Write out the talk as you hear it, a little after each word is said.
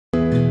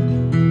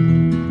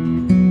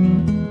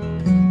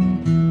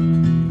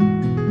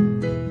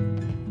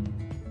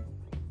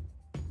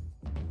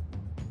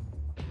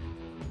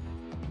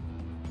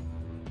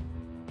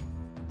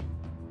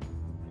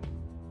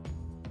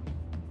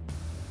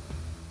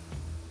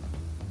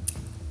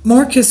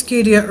More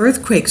Cascadia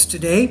earthquakes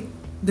today.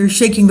 They're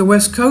shaking the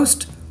west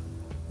coast.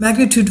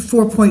 Magnitude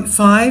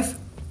 4.5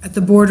 at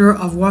the border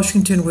of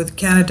Washington with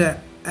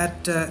Canada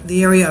at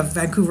the area of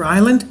Vancouver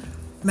Island.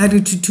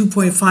 Magnitude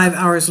 2.5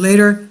 hours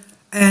later.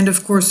 And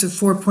of course, a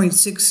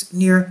 4.6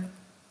 near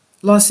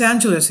Los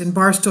Angeles in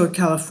Barstow,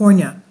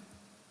 California.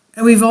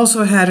 And we've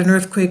also had an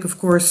earthquake, of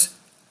course,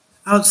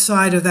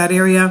 outside of that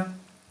area.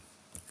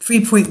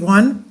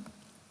 3.1,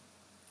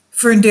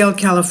 Ferndale,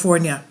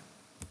 California.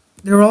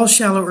 They're all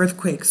shallow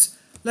earthquakes.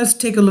 Let's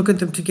take a look at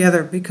them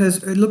together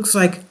because it looks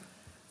like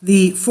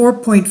the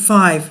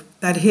 4.5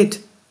 that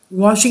hit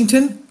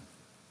Washington,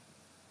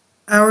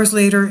 hours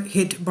later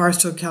hit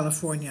Barstow,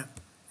 California.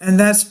 And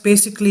that's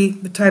basically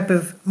the type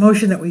of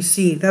motion that we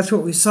see. That's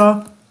what we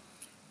saw.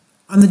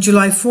 On the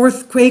July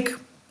 4th quake,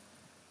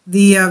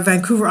 the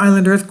Vancouver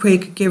Island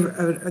earthquake gave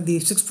the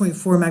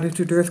 6.4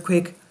 magnitude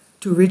earthquake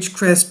to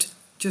Ridgecrest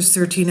just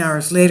 13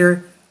 hours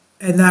later.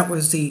 And that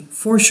was the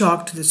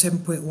foreshock to the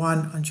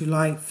 7.1 on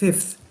July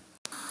 5th.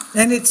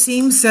 And it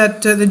seems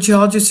that the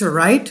geologists are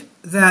right,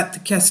 that the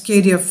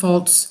Cascadia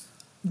faults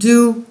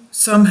do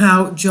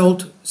somehow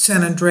jolt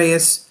San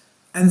Andreas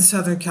and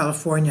Southern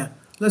California.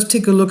 Let's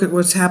take a look at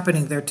what's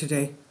happening there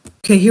today.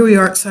 Okay, here we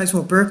are at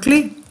Seismo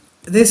Berkeley.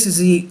 This is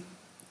the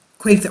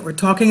quake that we're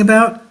talking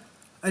about.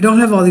 I don't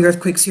have all the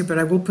earthquakes here, but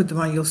I will put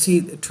them on. You'll see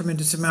a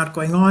tremendous amount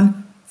going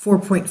on.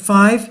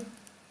 4.5.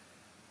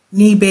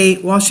 Knee Bay,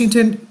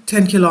 Washington,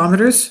 10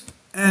 kilometers,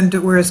 and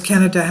whereas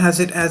Canada has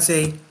it as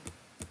a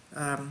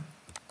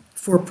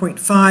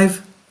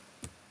 4.5,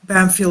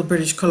 Bamfield,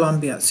 British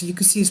Columbia. So you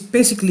can see it's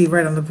basically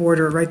right on the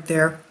border, right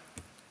there.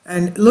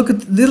 And look at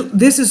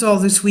this is all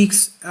this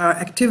week's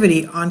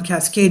activity on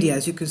Cascadia,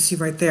 as you can see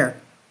right there.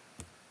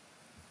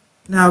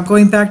 Now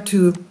going back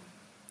to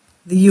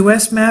the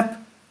U.S. map,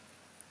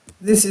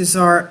 this is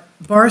our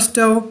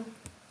Barstow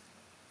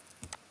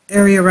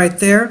area right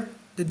there.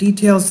 The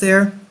details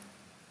there.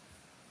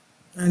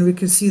 And we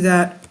can see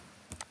that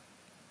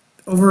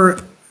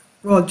over,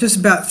 well, just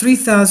about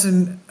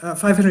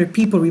 3,500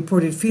 people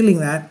reported feeling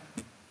that.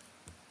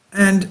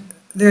 And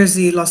there's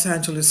the Los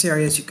Angeles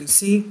area, as you can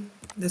see.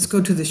 Let's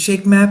go to the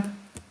shake map.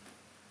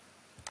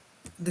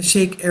 The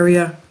shake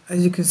area,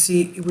 as you can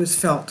see, it was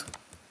felt.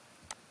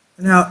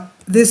 Now,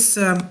 this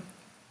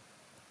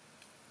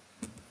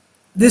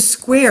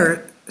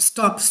square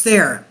stops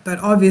there, but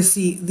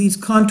obviously these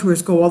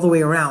contours go all the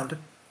way around.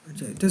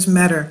 It doesn't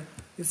matter.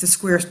 If the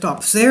square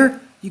stops there,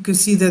 you can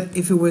see that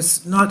if it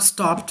was not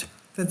stopped,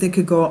 that they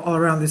could go all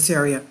around this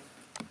area.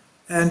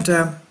 And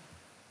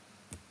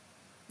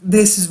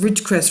this is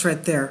Ridgecrest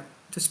right there,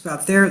 just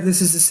about there. This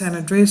is the San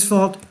Andreas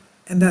fault,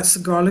 and that's the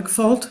Garlic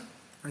fault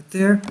right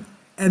there.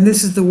 And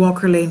this is the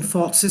Walker Lane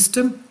fault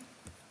system.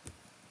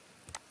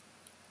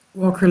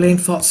 Walker Lane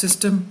fault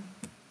system.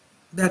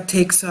 That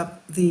takes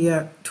up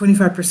the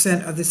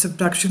 25% of the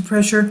subduction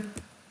pressure,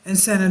 and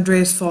San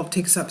Andreas fault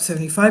takes up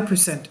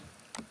 75%.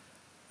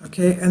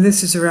 Okay, and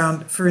this is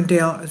around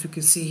Ferndale, as we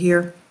can see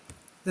here.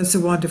 That's the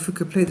Juan de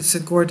Fuca plate, the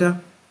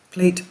Segorda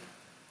plate,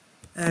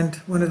 and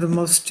one of the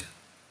most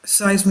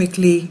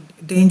seismically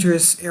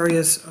dangerous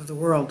areas of the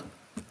world.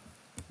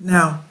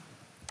 Now,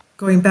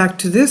 going back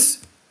to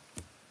this,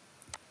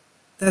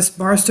 that's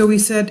Barstow, we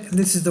said, and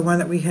this is the one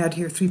that we had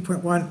here,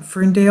 3.1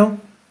 Ferndale.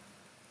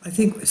 I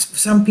think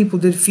some people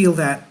did feel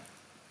that.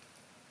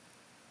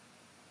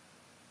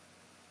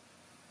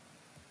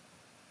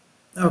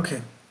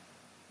 Okay.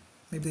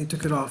 Maybe they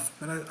took it off,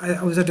 but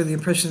I was under the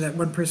impression that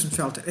one person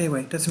felt it.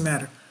 Anyway, it doesn't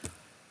matter.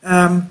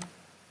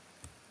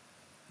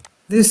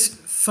 This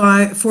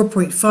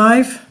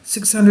 4.5,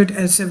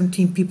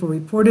 617 people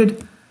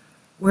reported,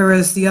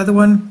 whereas the other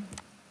one,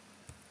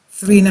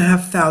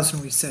 3,500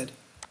 we said,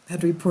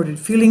 had reported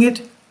feeling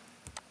it.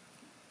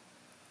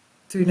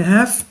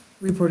 3.5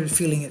 reported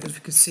feeling it, as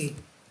we could see.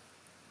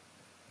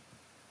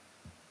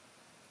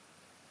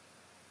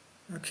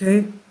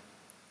 Okay.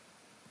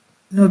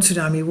 No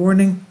tsunami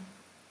warning.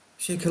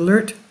 Shake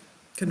alert,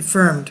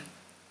 confirmed.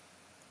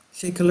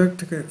 Shake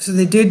alert. So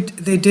they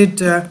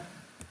did. A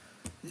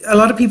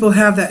lot of people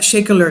have that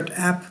Shake Alert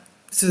app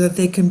so that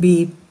they can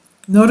be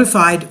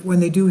notified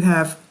when they do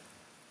have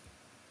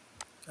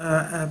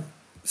a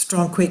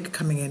strong quake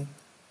coming in.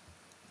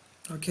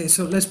 Okay,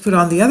 so let's put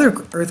on the other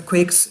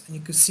earthquakes, and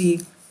you can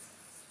see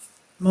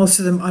most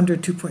of them under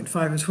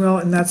 2.5 as well,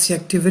 and that's the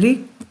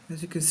activity,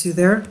 as you can see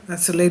there.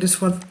 That's the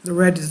latest one. The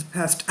red is the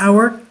past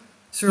hour.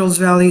 Searles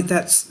Valley,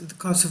 that's the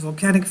Costa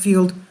Volcanic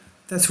Field,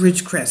 that's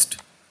Ridgecrest,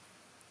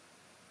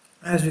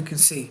 as we can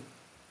see.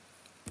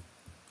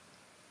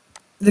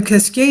 The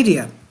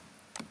Cascadia,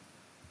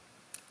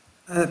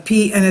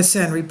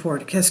 PNSN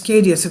report,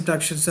 Cascadia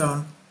subduction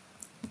zone,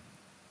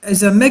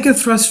 is a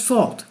megathrust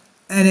fault,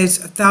 and it's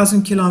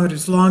 1,000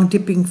 kilometers long,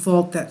 dipping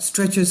fault that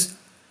stretches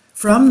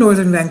from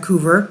northern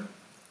Vancouver,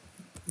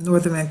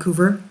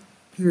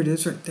 here it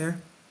is right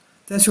there.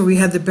 That's where we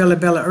had the Bella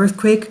Bella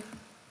earthquake,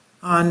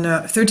 on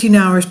 13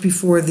 hours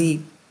before the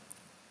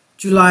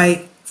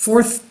July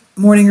 4th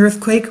morning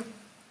earthquake.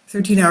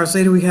 13 hours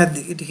later, we had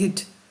it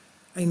hit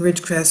in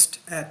Ridgecrest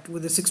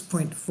with a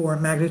 6.4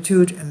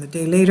 magnitude, and the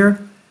day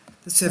later,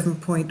 the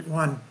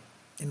 7.1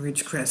 in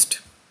Ridgecrest.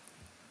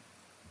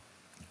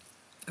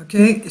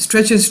 Okay, it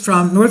stretches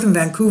from northern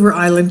Vancouver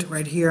Island,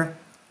 right here,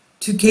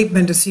 to Cape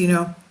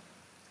Mendocino,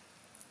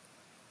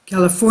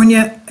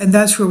 California, and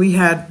that's where we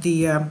had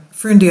the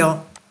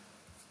Ferndale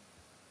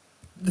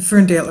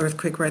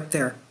earthquake right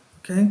there,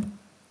 okay?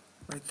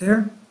 Right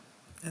there,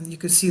 and you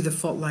can see the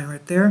fault line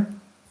right there.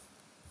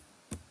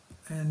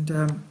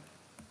 And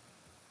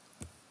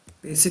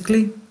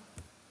basically,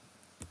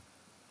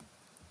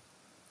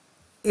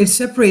 it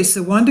separates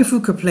the Juan de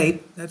Fuca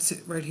plate, that's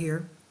it right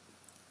here,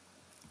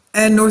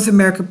 and North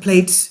America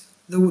plates.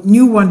 The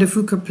new Juan de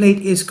Fuca plate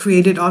is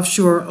created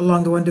offshore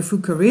along the Juan de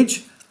Fuca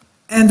ridge,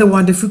 and the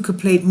Juan de Fuca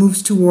plate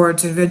moves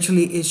towards and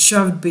eventually is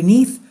shoved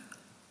beneath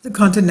the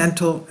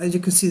continental, as you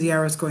can see the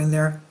arrows going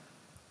there,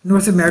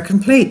 North American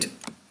plate.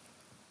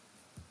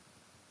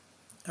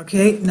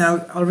 Okay,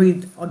 now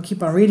I'll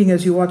keep on reading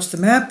as you watch the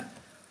map.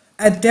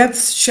 At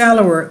depths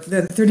shallower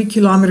than 30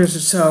 kilometers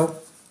or so,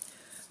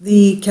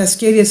 the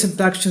Cascadia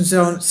subduction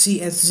zone,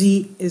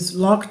 CSZ, is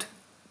locked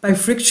by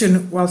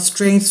friction while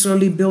strain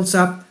slowly builds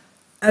up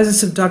as the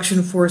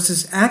subduction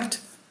forces act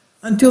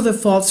until the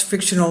fault's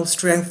frictional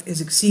strength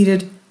is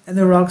exceeded and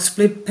the rocks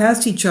split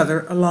past each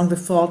other along the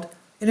fault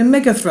in a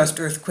megathrust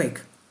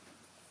earthquake.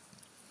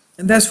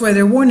 And that's why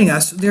they're warning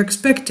us. They're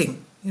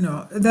expecting,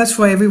 that's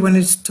why everyone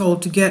is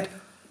told to get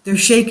their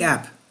Shake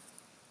app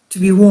to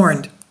be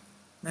warned.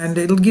 And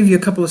it'll give you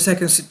a couple of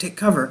seconds to take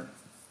cover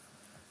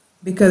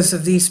because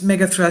of these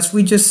megathrusts.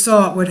 We just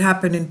saw what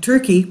happened in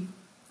Turkey.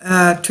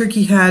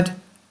 Turkey had,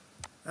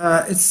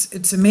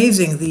 it's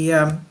amazing,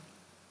 the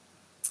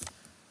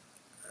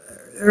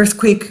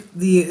earthquake,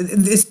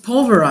 it's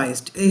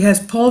pulverized. It has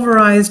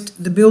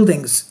pulverized the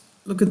buildings.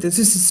 Look at this.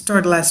 This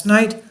started last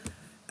night,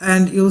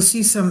 and you'll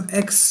see some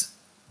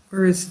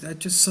where is it? I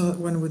just saw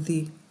one with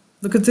the,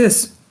 look at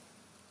this.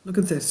 Look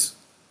at this.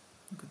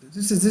 Look at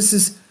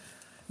this.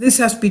 This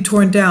has to be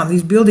torn down.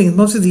 These buildings,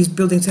 most of these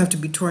buildings have to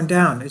be torn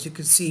down, as you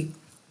can see.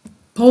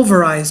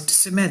 Pulverized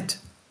cement.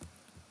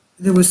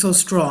 They were so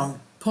strong.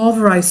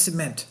 Pulverized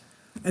cement.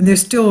 And they're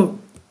still,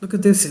 look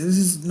at this. This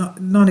is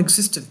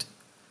non-existent.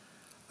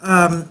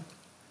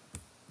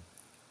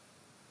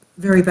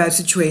 Very bad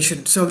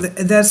situation. So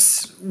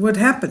that's what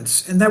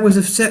happens. And that was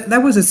a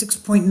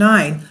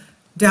 6.9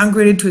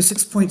 downgraded to a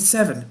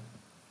 6.7.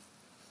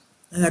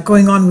 And that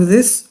going on with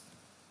this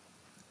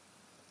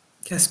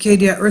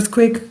Cascadia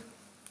earthquake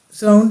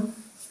zone.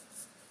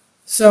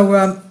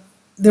 So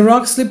the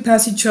rocks slip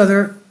past each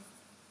other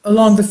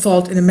along the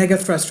fault in a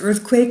megathrust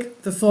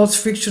earthquake. The fault's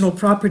frictional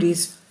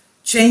properties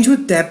change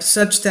with depth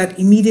such that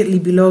immediately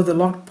below the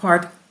locked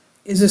part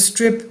is a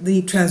strip,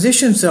 the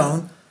transition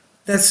zone,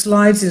 that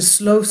slides in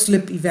slow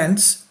slip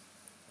events.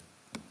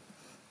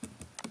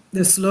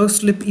 The slow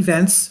slip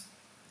events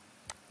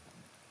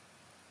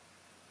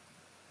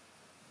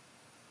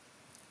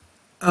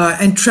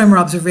and tremor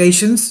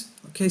observations.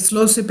 Okay,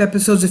 slow slip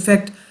episodes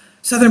affect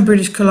southern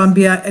British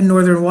Columbia and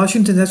northern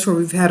Washington. That's where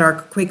we've had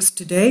our quakes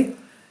today.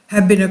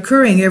 Have been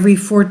occurring every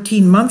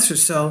 14 months or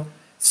so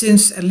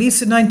since at least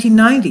the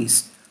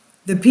 1990s.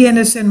 The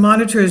PNSN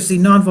monitors the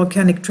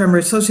non-volcanic tremor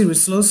associated with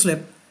slow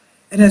slip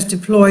and has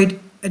deployed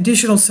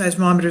additional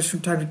seismometers from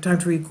time to time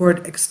to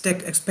record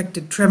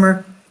expected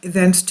tremor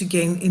events to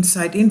gain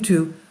insight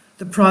into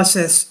the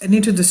process and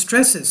into the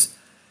stresses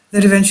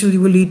that eventually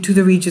will lead to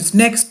the region's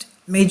next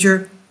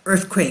major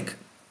earthquake.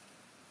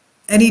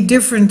 Any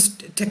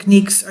different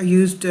techniques are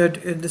used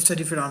in the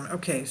study phenomena.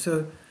 Okay,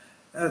 so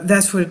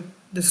that's what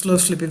the slow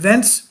slip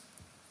events.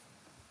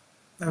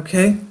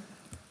 Okay,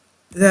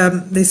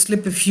 they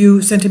slip a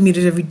few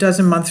centimeters every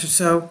dozen months or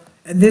so,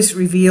 and this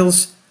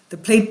reveals the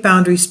plate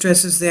boundary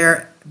stresses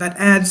there, but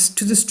adds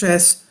to the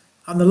stress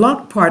on the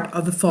locked part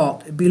of the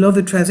fault. Below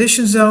the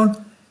transition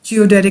zone,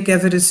 geodetic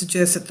evidence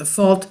suggests that the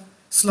fault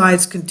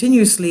slides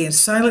continuously and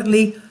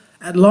silently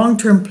at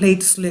long-term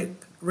plate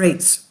slip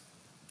rates.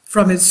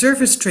 From its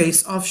surface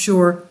trace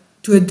offshore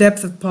to a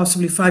depth of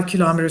possibly 5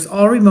 kilometers,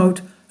 all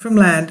remote from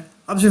land,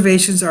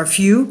 observations are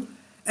few,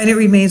 and it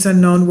remains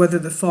unknown whether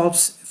the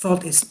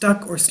fault is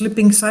stuck or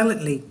slipping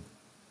silently.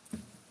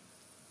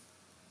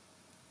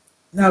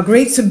 Now,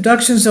 great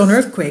subduction zone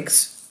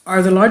earthquakes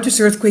are the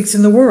largest earthquakes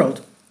in the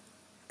world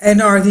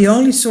and are the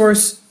only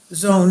source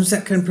zones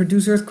that can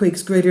produce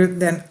earthquakes greater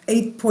than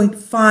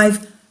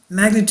 8.5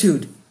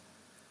 magnitude.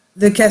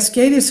 The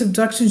Cascadia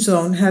subduction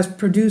zone has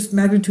produced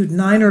magnitude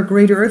 9 or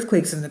greater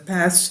earthquakes in the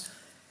past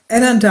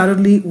and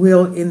undoubtedly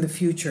will in the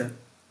future.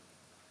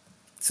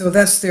 So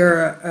that's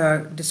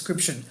their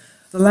description.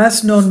 The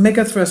last known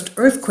megathrust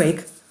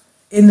earthquake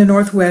in the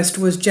Northwest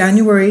was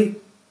January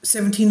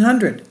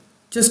 1700,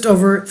 just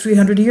over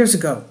 300 years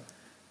ago.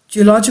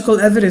 Geological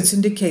evidence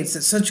indicates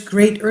that such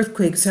great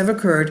earthquakes have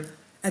occurred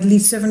at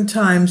least 7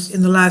 times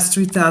in the last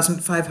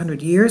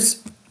 3,500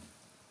 years.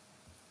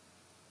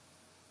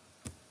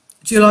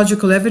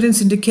 Geological evidence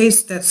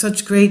indicates that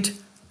such great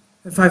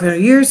 500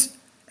 years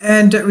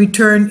and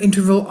return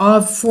interval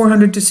of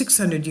 400 to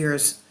 600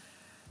 years.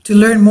 To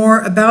learn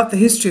more about the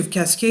history of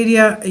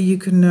Cascadia, you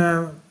can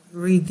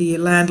read the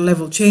land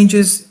level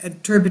changes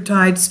and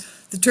turbidites.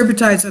 The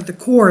turbidites are the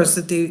cores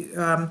that they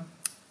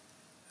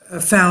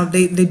found.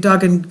 They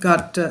dug and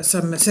got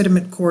some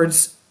sediment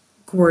cores.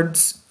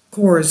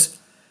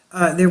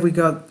 There we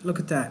go. Look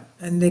at that,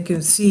 and they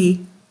can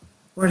see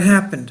what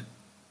happened.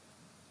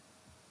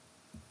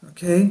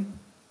 Okay,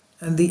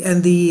 and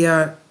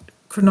the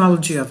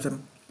chronology of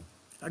them,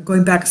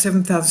 going back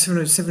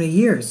 7,770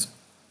 years.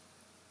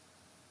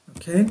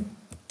 Okay,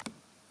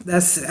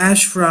 that's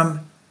ash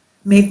from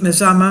Mount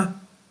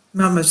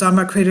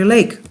Mazama Crater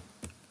Lake.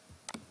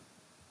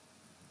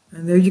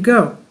 And there you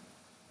go.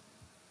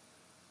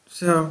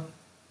 So,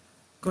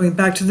 going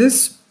back to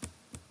this,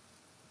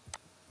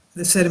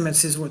 the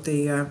sediments is what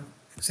they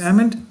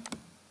examined.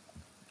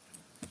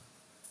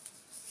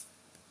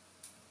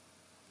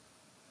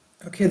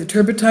 Okay, the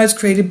turbidites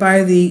created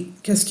by the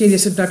Cascadia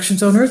Subduction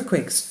Zone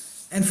earthquakes.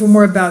 And for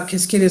more about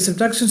Cascadia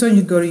Subduction Zone,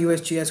 you go to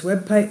USGS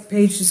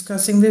webpage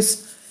discussing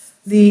this.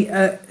 The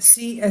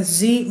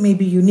CSZ may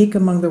be unique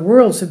among the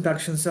world's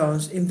subduction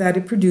zones in that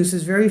it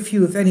produces very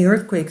few, if any,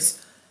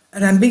 earthquakes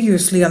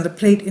unambiguously on the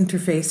plate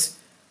interface,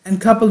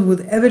 and coupled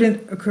with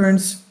evident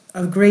occurrence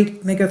of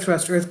great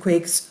megathrust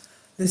earthquakes,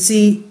 the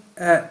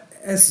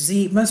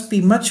CSZ must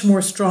be much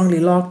more strongly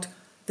locked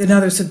than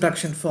other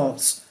subduction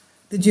faults.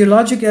 The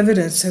geologic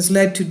evidence has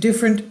led to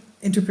different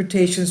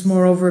interpretations,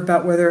 moreover,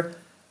 about whether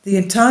the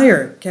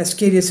entire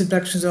Cascadia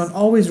subduction zone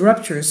always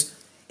ruptures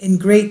in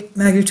great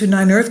magnitude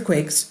 9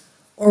 earthquakes,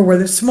 or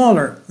whether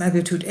smaller,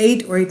 magnitude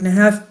 8 or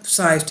 8.5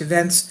 sized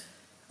events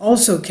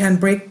also can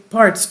break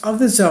parts of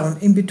the zone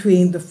in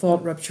between the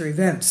fault rupture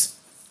events.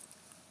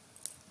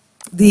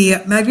 The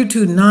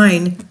magnitude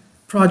 9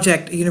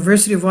 project, a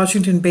University of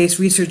Washington-based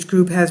research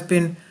group, has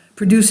been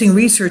producing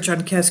research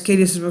on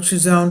Cascadia subduction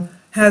zone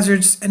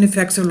hazards and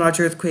effects of large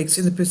earthquakes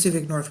in the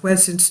Pacific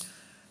Northwest since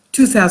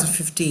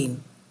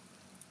 2015.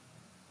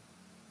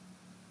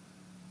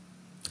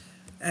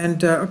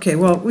 And, okay,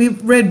 well, we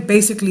read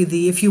basically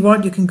if you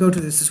want, you can go to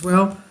this as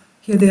well.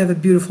 Here they have a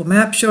beautiful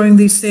map showing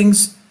these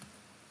things.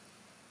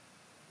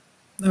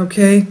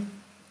 Okay,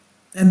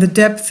 and the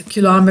depth,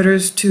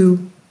 kilometers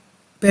to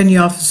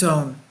Benioff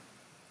zone.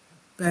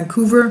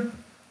 Vancouver,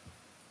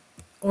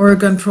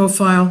 Oregon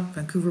profile,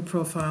 Vancouver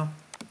profile.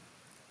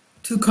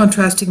 Two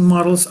contrasting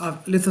models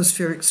of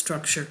lithospheric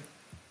structure.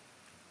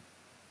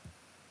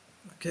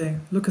 Okay,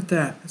 look at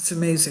that, it's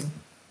amazing.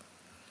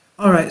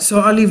 All right, so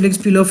I'll leave links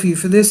below for you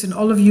for this, and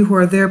all of you who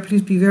are there,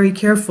 please be very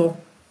careful,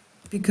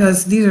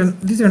 because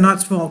these are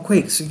not small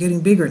quakes, they're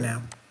getting bigger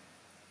now.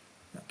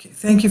 Okay,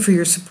 thank you for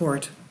your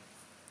support.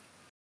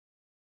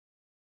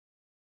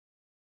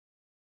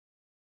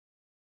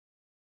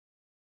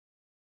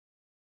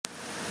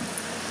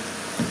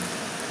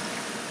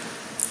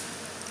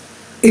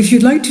 If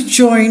you'd like to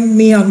join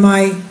me on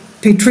my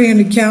Patreon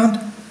account,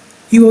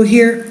 you will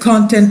hear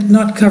content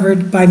not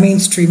covered by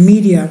mainstream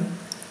media.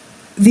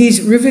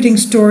 These riveting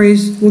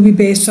stories will be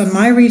based on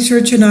my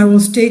research, and I will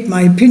state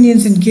my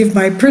opinions and give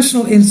my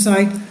personal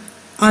insight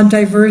on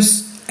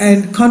diverse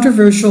and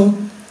controversial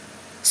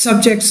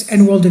subjects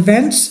and world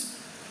events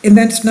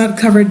not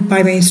covered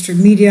by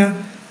mainstream media,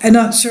 and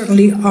not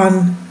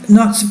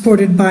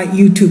supported by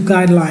YouTube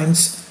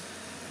guidelines.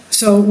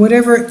 So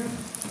whatever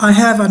I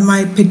have on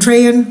my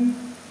Patreon,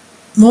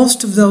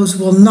 most of those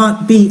will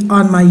not be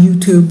on my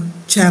YouTube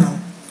channel.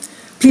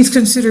 Please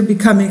consider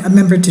becoming a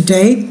member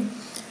today.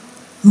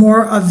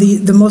 More of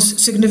the most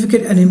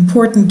significant and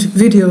important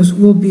videos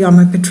will be on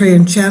my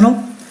Patreon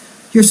channel.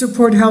 Your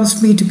support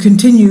helps me to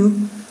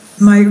continue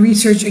my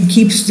research and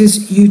keeps this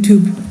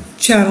YouTube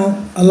channel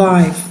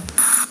alive.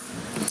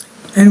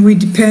 And we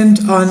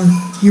depend on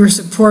your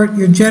support,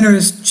 your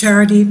generous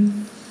charity,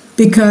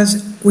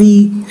 because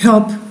we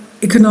help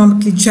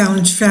economically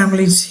challenged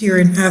families here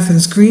in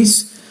Athens,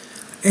 Greece,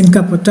 in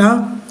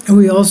Kapota, and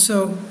we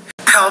also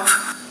help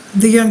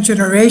the young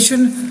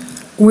generation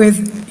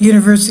with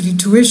university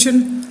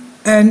tuition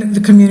and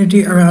the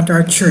community around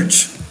our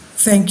church.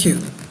 Thank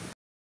you.